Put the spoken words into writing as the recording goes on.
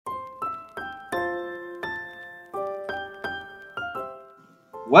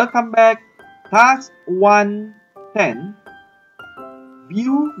Welcome back. Task 110.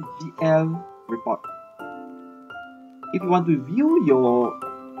 View GL report. If you want to view your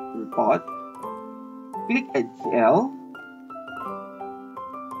report, click at GL,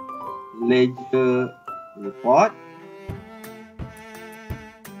 Ledger Report,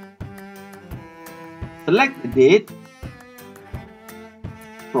 select the date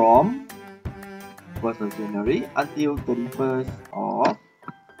from 1st of January until 31st of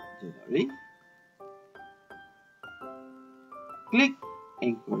January. Click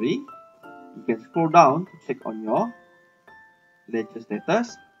Inquiry. You can scroll down to check on your ledger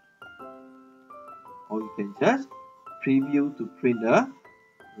status, or you can just preview to print the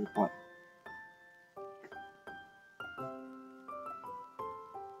report.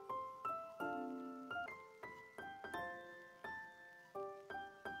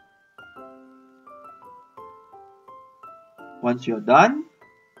 Once you're done,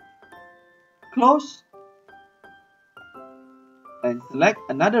 close and select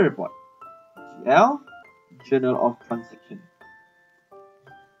another report, GL, Journal of Transaction.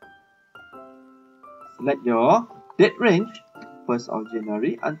 Select your date range, 1st of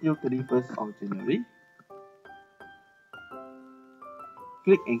January until 31st of January.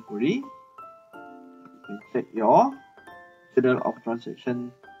 Click Inquiry. You can check your Journal of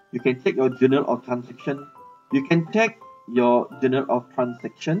Transaction. You can check your Journal of Transaction. You can check your Journal of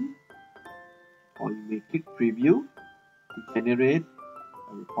Transaction, or you may click Preview to generate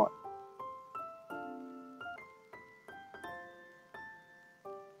a report.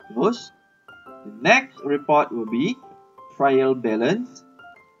 Close. The next report will be Trial Balance.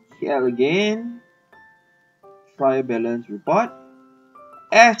 GL again. Trial Balance Report.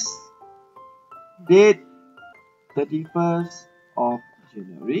 S. Date 31st of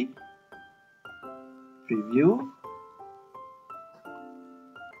January. Preview.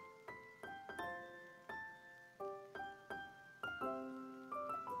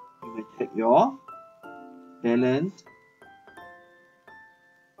 You may check your balance.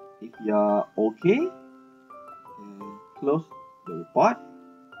 If you are okay, and close the report.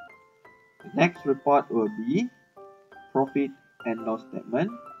 The next report will be Profit and Loss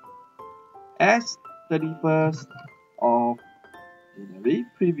Statement as 31st of January.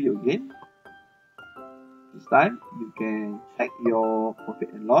 Preview again. This time you can check your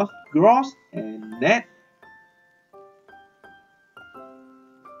profit and loss, gross and net.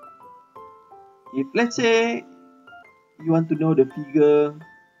 If let's say you want to know the figure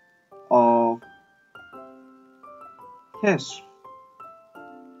of cash,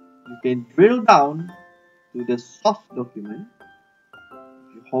 you can drill down to the source document.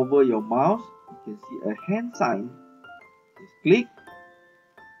 If you hover your mouse, you can see a hand sign. Just click,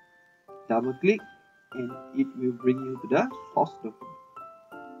 double click, and it will bring you to the source document.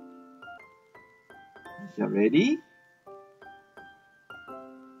 Once you are ready,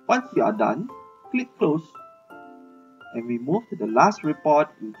 once you are done, click Close. And we move to the last report,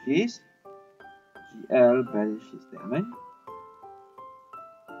 which is GL Balance Sheet Statement.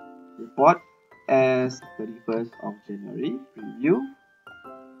 Report as 31st of January. Preview.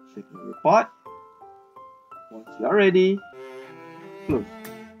 Check the report. Once you are ready, close.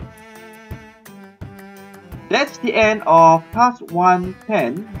 That's the end of Task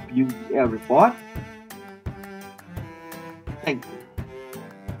 110 View GL Report. Thank you.